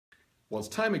Well, it's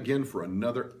time again for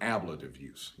another ablative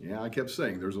use. Yeah, I kept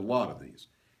saying there's a lot of these.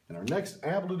 And our next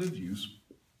ablative use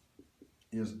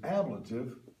is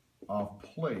ablative of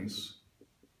place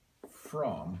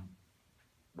from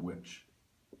which.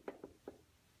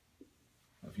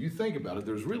 Now, if you think about it,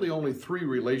 there's really only three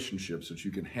relationships that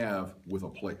you can have with a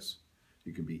place.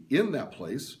 You can be in that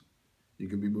place, you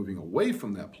can be moving away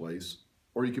from that place,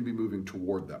 or you can be moving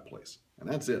toward that place. And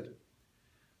that's it.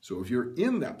 So if you're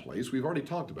in that place, we've already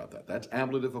talked about that. That's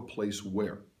ablative of place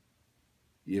where.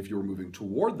 If you're moving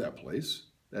toward that place,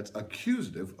 that's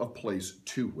accusative of place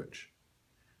to which.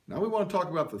 Now we want to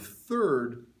talk about the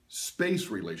third space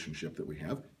relationship that we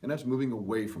have, and that's moving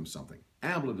away from something.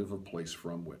 Ablative of place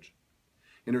from which.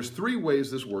 And there's three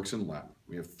ways this works in Latin.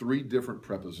 We have three different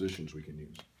prepositions we can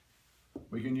use.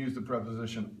 We can use the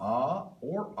preposition a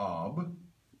or ab,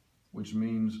 which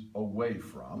means away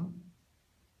from.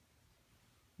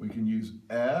 We can use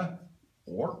e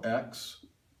or ex,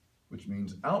 which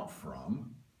means out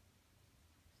from.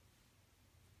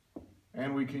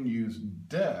 And we can use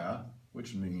de,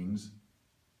 which means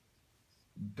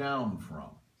down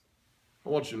from.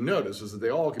 What you notice is that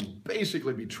they all can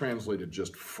basically be translated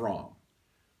just from.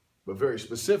 But very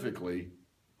specifically,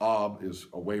 ab is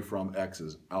away from, ex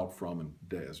is out from, and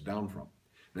de is down from.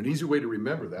 And an easy way to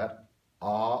remember that,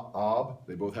 ab,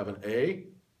 they both have an a,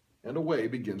 and away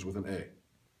begins with an a.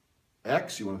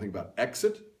 Ex, you want to think about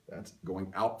exit, that's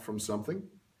going out from something.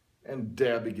 And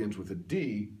de begins with a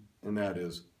d, and that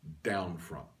is down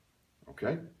from.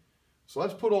 Okay? So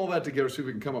let's put all that together, see if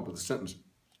we can come up with a sentence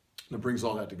that brings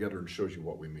all that together and shows you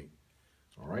what we mean.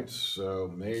 All right,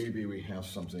 so maybe we have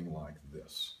something like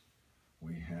this.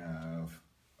 We have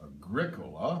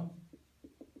Agricola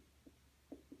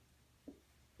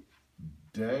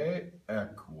de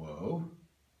equo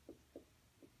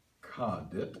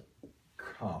cadit,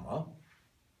 comma,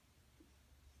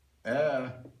 e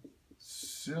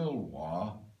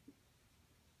silva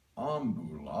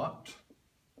ambulat,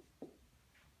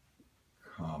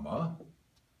 comma,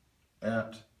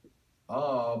 et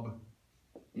ab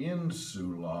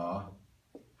insula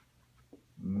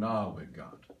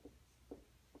navigat.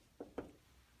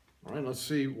 All right, let's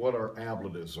see what our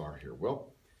ablatives are here.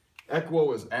 Well,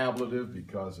 equo is ablative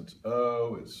because it's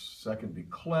O, it's second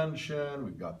declension.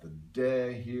 We've got the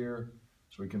de here,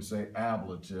 so we can say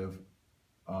ablative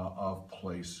of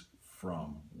place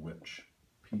from which,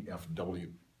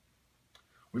 PFW.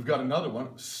 We've got another one,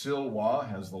 silwa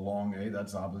has the long A,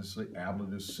 that's obviously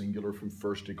ablative singular from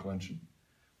first declension.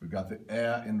 We've got the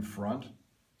e in front,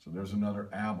 so there's another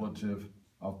ablative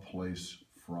of place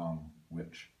from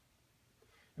which.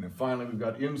 And then finally we've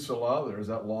got insula, there's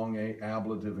that long A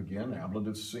ablative again,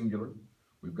 ablative singular.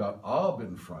 We've got ab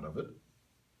in front of it,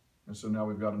 and so now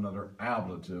we've got another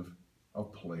ablative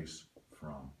of place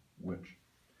from which.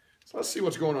 So let's see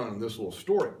what's going on in this little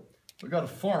story. We've got a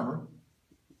farmer.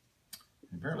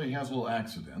 Apparently he has a little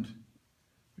accident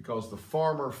because the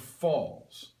farmer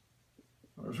falls.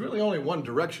 Well, there's really only one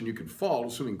direction you can fall,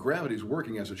 assuming gravity is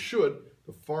working as it should.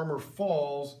 The farmer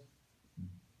falls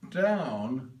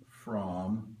down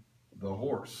from the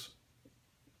horse.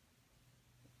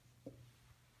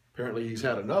 Apparently he's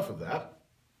had enough of that.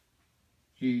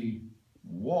 He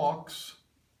walks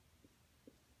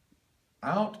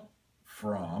out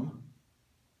from,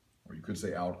 or you could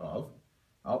say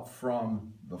out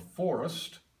from the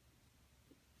forest,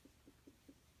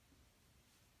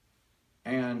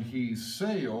 and he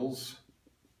sails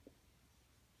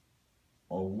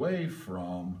away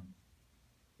from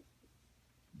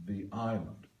the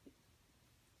island.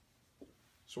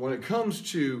 So when it comes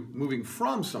to moving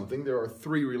from something, there are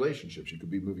three relationships. You could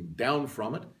be moving down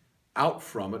from it, out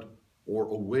from it, or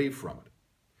away from it.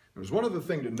 There's one other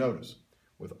thing to notice.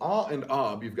 With a and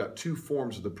ab, you've got two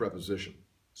forms of the preposition.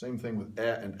 Same thing with e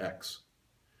and ex.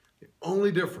 The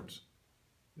only difference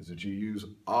is that you use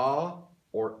a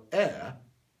or e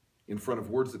in front of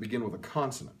words that begin with a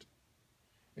consonant.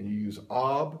 And you use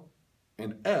ab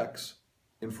and ex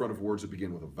in front of words that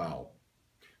begin with a vowel.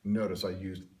 Notice I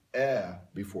used e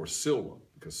before silva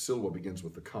because silva begins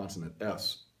with the consonant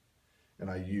s. And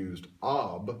I used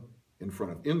ab in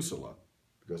front of insula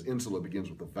because insula begins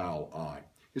with the vowel I.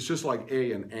 It's just like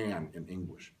a and an in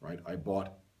English, right? I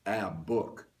bought a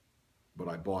book, but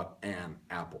I bought an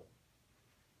apple.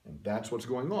 And that's what's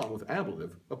going on with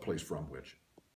ablative, a place from which.